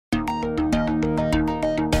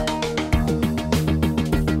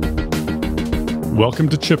Welcome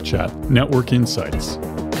to Chip Chat Network Insights.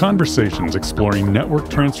 Conversations exploring network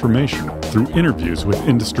transformation through interviews with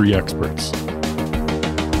industry experts.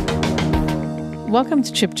 Welcome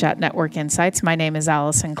to Chip Chat Network Insights. My name is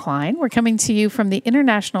Allyson Klein. We're coming to you from the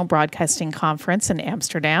International Broadcasting Conference in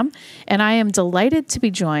Amsterdam, and I am delighted to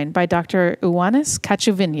be joined by Dr. Ioannis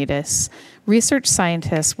Katsouvinidis, research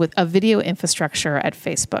scientist with a video infrastructure at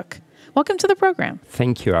Facebook. Welcome to the program.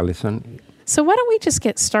 Thank you, Allyson. So why don't we just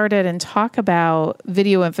get started and talk about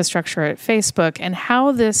video infrastructure at Facebook and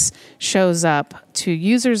how this shows up to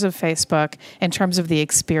users of Facebook in terms of the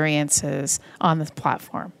experiences on the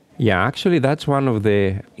platform? Yeah, actually, that's one of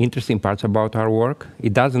the interesting parts about our work.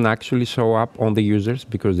 It doesn't actually show up on the users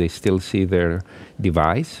because they still see their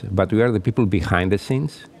device, but we are the people behind the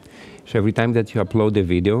scenes. So every time that you upload a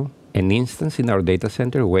video, an instance in our data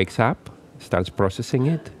center wakes up, starts processing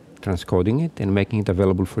it, transcoding it, and making it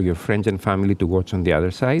available for your friends and family to watch on the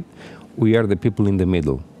other side. We are the people in the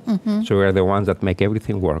middle. So we are the ones that make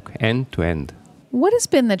everything work end to end. What has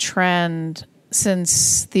been the trend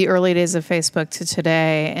since the early days of Facebook to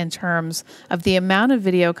today in terms of the amount of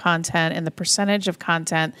video content and the percentage of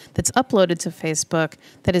content that's uploaded to Facebook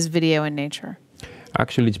that is video in nature?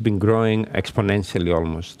 Actually, it's been growing exponentially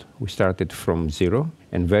almost. We started from zero,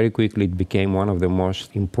 and very quickly it became one of the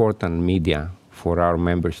most important media for our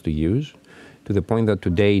members to use, to the point that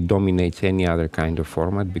today it dominates any other kind of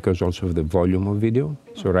format because also of the volume of video.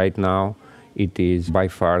 So right now, it is by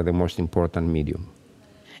far the most important medium.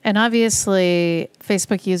 And obviously,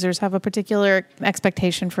 Facebook users have a particular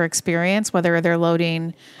expectation for experience, whether they're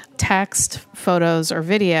loading text, photos, or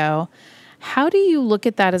video. How do you look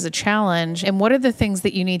at that as a challenge? And what are the things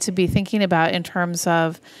that you need to be thinking about in terms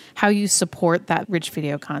of how you support that rich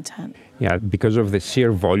video content? Yeah, because of the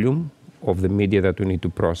sheer volume of the media that we need to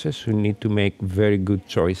process, we need to make very good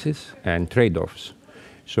choices and trade-offs.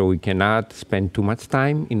 So we cannot spend too much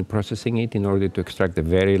time in processing it in order to extract the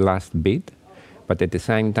very last bit. But at the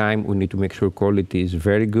same time, we need to make sure quality is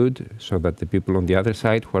very good so that the people on the other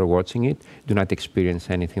side who are watching it do not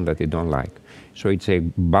experience anything that they don't like. So it's a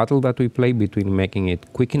battle that we play between making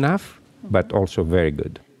it quick enough, but also very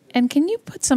good. And can you put some